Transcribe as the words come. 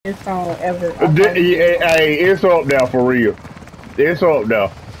song ever. Hey, it's up there for real. It's up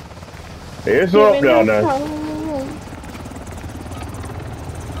there. It's Give up me there the now. song.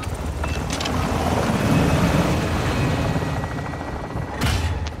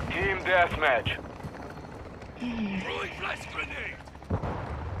 Team deathmatch.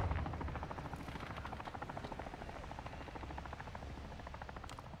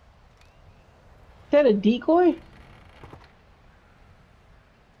 Is that a decoy?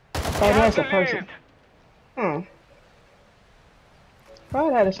 Oh, that's a person. Hmm. If I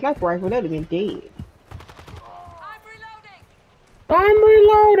had a sniper rifle, that'd have been dead. I'm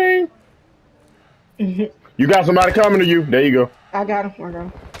reloading. You got somebody coming to you. There you go. I got him. I got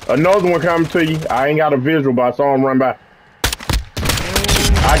him. Another one coming to you. I ain't got a visual, but I saw him run by.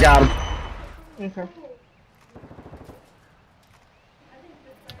 I got him. Okay.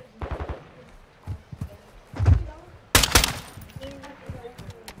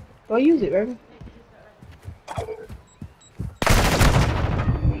 Go use it, baby.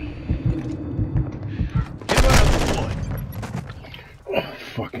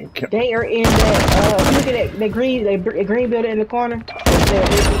 Fucking They are in that. Look at that green, that green building in the corner.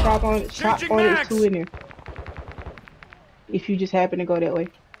 There's a shop on it. Shop on it. Two in there. If you just happen to go that way.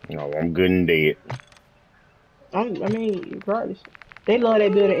 No, I'm good and dead. I mean, regardless, they love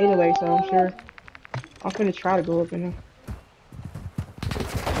that building anyway, so I'm sure. I'm finna try to go up in there.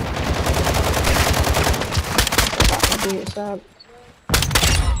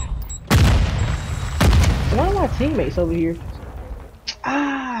 One of my teammates over here.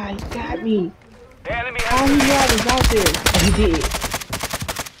 Ah, he got me. All he had was out there. Oh, he did.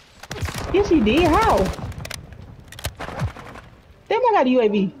 Yes, he did. How? That man got a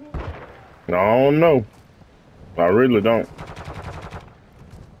UAV. I don't know. I really don't.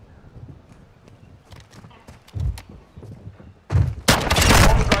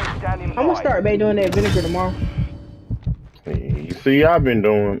 I'm gonna start back doing that vinegar tomorrow. You see, I've been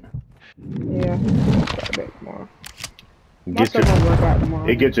doing. Yeah, start back tomorrow. Get your, gonna work out tomorrow.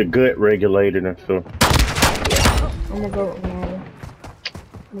 It gets your gut regulated and stuff. Yeah, I'm gonna go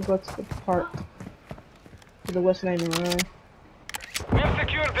to the park. To the West Lane and run. We've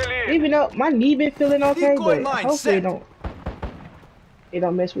secured the lead. Even though my knee been feeling okay, but hopefully it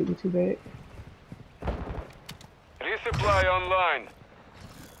don't mess with me too bad. Resupply online.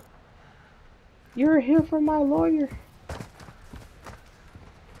 You're here for my lawyer.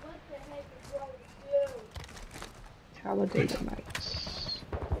 Talladega Nights.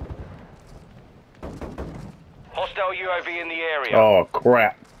 Hostile UAV in the area. Oh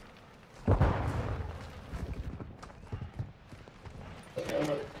crap!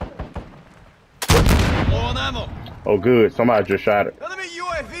 Low on ammo. Oh good, somebody just shot it. Enemy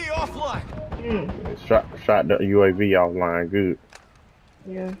UAV offline. Shot the UAV offline. Good.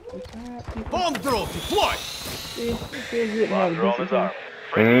 Yeah. Bomb drone deploy. It feels good to have a decent team.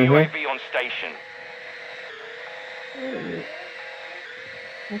 Friendly UAV on station.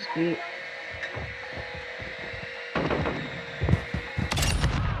 That's good.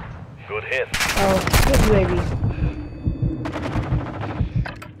 Good hit. Oh, good UAV.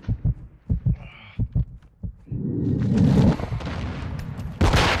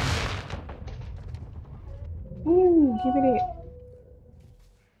 Ooh, give me that.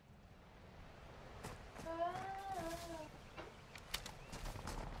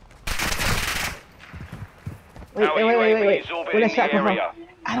 Wait. Where that shot come from?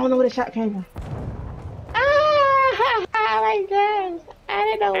 I don't know where the shot came from. Ah, my gosh. I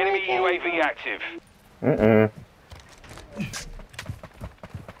didn't know where it came UAV from. active.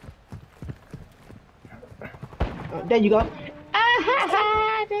 Oh, there you go.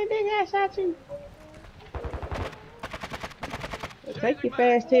 Ah, that nigga shot you. Well, take your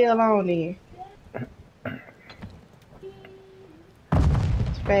fast tail on then.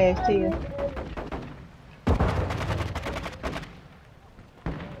 It's fast tail.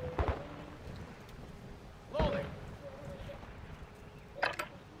 Loading.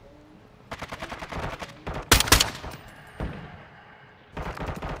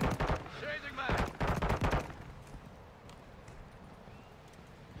 Changing mag.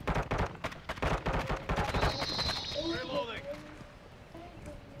 Reloading.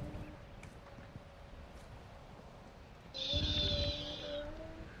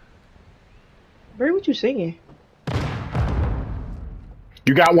 Bray, what you singing?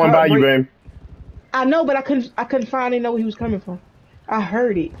 You got one by you, baby. I know, but I couldn't finally know where he was coming from. I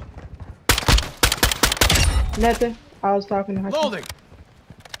heard it. Nothing. I was talking to her. Loading.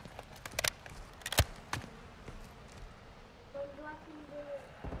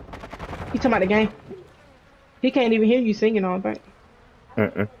 You talking about the game? He can't even hear you singing all night.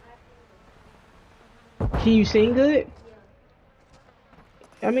 Can you sing good?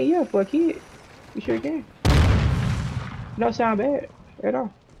 I mean, yeah, for a kid, you sure can. Don't sound bad at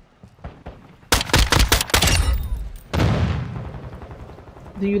all.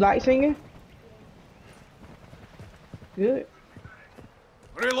 Do you like singing? Good.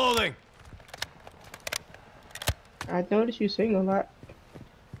 Reloading. I noticed you sing a lot.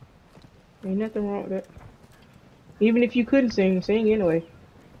 Ain't nothing wrong with that. Even if you couldn't sing, sing anyway.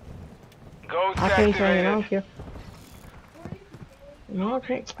 Gold's I can't sing, I don't care. No, I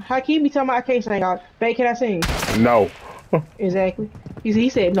can't. Hakeem be talking about I can't sing. Babe, can I sing? No. Exactly. He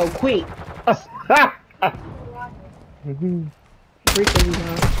said no, quick.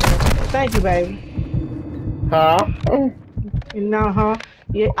 Thank you, baby. Huh? No, huh?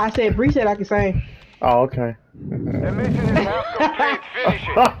 Yeah, I said Bree said I could sing. Oh, okay. The mission is now complete. Finish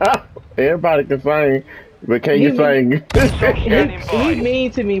it. Everybody can sing, but can you sing? He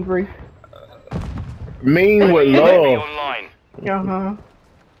mean to me, Bree. Mean with UAV love. online. Uh-huh.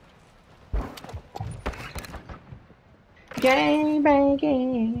 Gang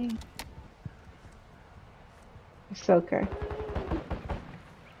banging. It's okay.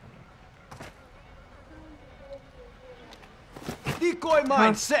 Decoy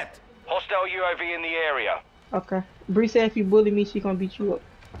mine set. Hostile UAV in the area. Okay. Bree said if you bully me, she gonna beat you up.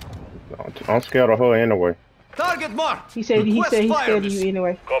 I'm scared of her anyway. Target marked. He said he's scared of Request you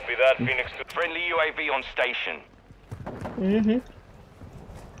anyway. Copy that, Phoenix. Friendly UAV on station.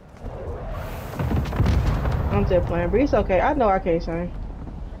 I'm just playing, Bree. It's okay. I know I can't sing.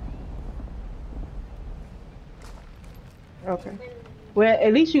 Okay. Well,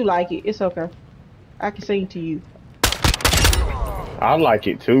 at least you like it. It's okay. I can sing to you. I like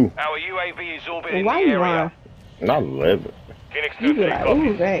it too. Our UAV is orbiting Why the you area. lying? I love it. Phoenix You be 2-3, like, copy.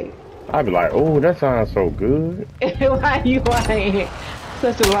 ooh, babe. I'd be like, oh, that sounds so good. Why you lying?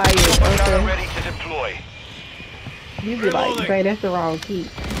 Such a liar. Gunner Okay. ready to deploy. You be like, babe, that's the wrong key.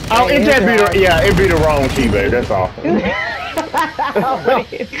 Oh, it just be the, yeah, it be the wrong key, babe. That's all.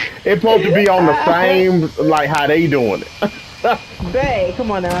 It's supposed to be on the same, like how they doing it. Babe,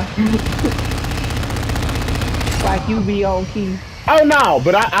 come on now. Like you be on key. Oh no,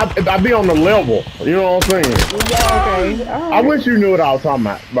 but I be on the level. You know what I'm saying? Yeah, okay. All I right. wish you knew what I was talking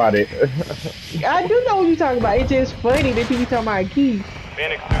about it. I do know what you're talking about. It's just funny that you be talking about key.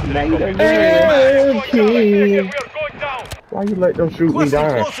 Phoenix Now 2-3, you copy. done Hey, We key. are going down. Why you let them shoot me Requesting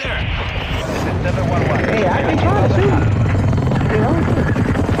down? close air. This is 711. Hey, I been trying to shoot. You know?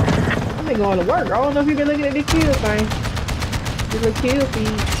 I've been going to work. I don't know if you've been looking at the kill thing. The little kill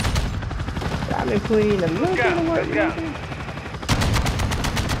feed. I've been putting in a little bit of work. Let's go.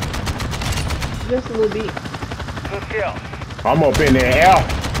 Just a little bit. Good kill. I'm up in the air.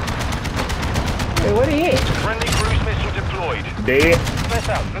 Hey, what is it? Friendly cruise missile deployed. Dead. Press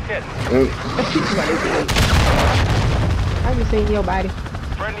out. Good hit. I just seen your body.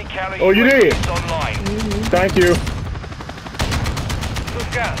 Friendly Cali Oh, you did? is online. Thank you. Good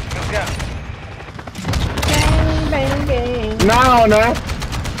gun. Good gun. Bang, bang, bang. No, no.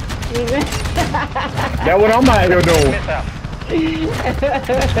 That's what I'm out here doing. Miss out.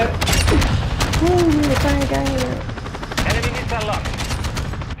 Enemy missile locked.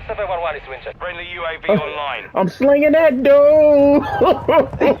 711 is Winchester. Friendly UAV online. I'm slinging that dude.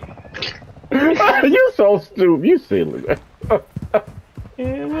 You so stupid. You silly.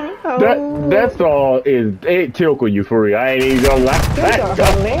 That song it tickle you for real. I ain't even gonna lie. Those are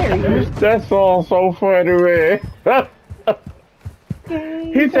hilarious. That song so funny, man.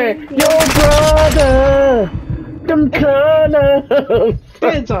 He said, "Your brother, them colors."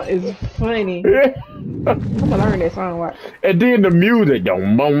 That song is funny. I'm gonna learn that song. Watch. And then the music,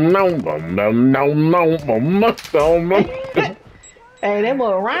 dum bum dum bum dum dum dum bum dum bum. Hey, that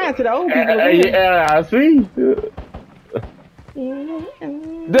mother rhyme to the old people. Again. Yeah, I see.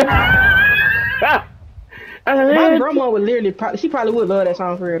 My grandma would literally, she probably would love that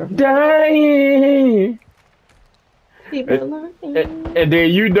song for real. Dying. People And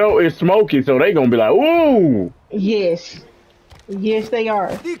then you know it's Smokey, so they gonna be like, "Ooh." Yes. Yes, they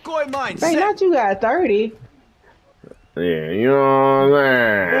are. Decoy mine Hey, set. not you got 30. Yeah, you know what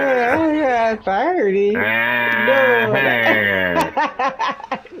I'm Yeah, I got 30.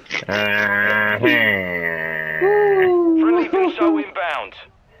 Friendly No. missile inbound.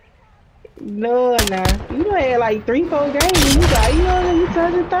 No, nah. You done had like 3-4 games and you got, you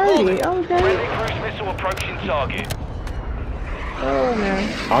turning 30. Okay. Friendly cruise missile approaching target. Oh,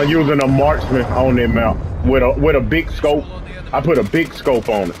 no. I'm using a marksman on that map with a big scope. I put a big scope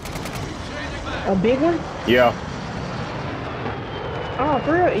on it. A big one? Yeah. Oh,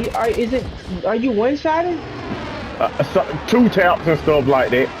 for real? Are you one-shotting? So, 2 taps and stuff like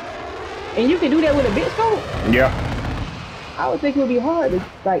that. And you can do that with a bit scope? Yeah. I would think it would be hard to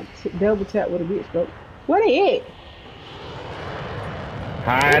like double tap with a bit scope. Where they at?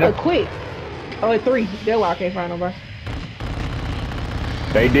 Hide They them. quick. Oh, it's 3. That's why I can't find nobody.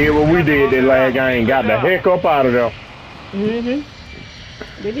 They did what we did that last game. Got the heck up out of there.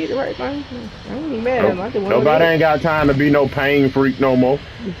 They did the right thing. I ain't even mad at them. I just Nobody ain't got time to be no pain freak no more.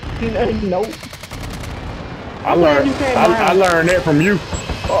 Nope. I learned that from you.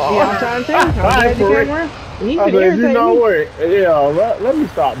 Yeah, I'm trying to tell you. I'm glad you came around. He I could said, you irritate know me. what? Yeah, let me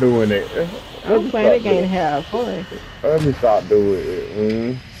stop doing it. I'm playing that game to have fun. Let me stop doing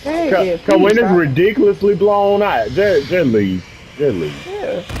it. Hey, Cause when it's ridiculously blown out, just leave. Just leave.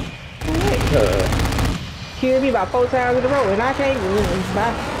 Yeah. Killed me about 4 times in a row, and I can't win.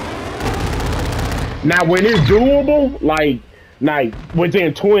 Bye. Now when it's doable, like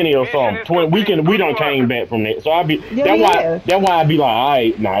within 20 or something, 20, we don't came back from that. So that's why I be like, all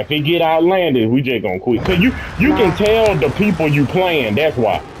right, now if it get outlandish, we just gonna quit. Cause you can tell the people you playing. That's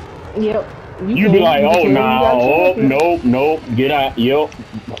why. Yep. You be like, oh no, nope, get out. Yep.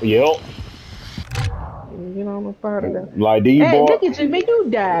 Get on the fire today. Like these Hey, boys. look at you, man. You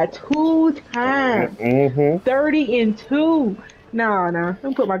died 2 times. 30 and 2. Nah. Let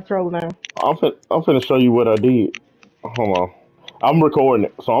me put my controller down. I'm finna show you what I did. Hold on. I'm recording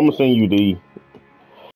it, so I'm gonna send you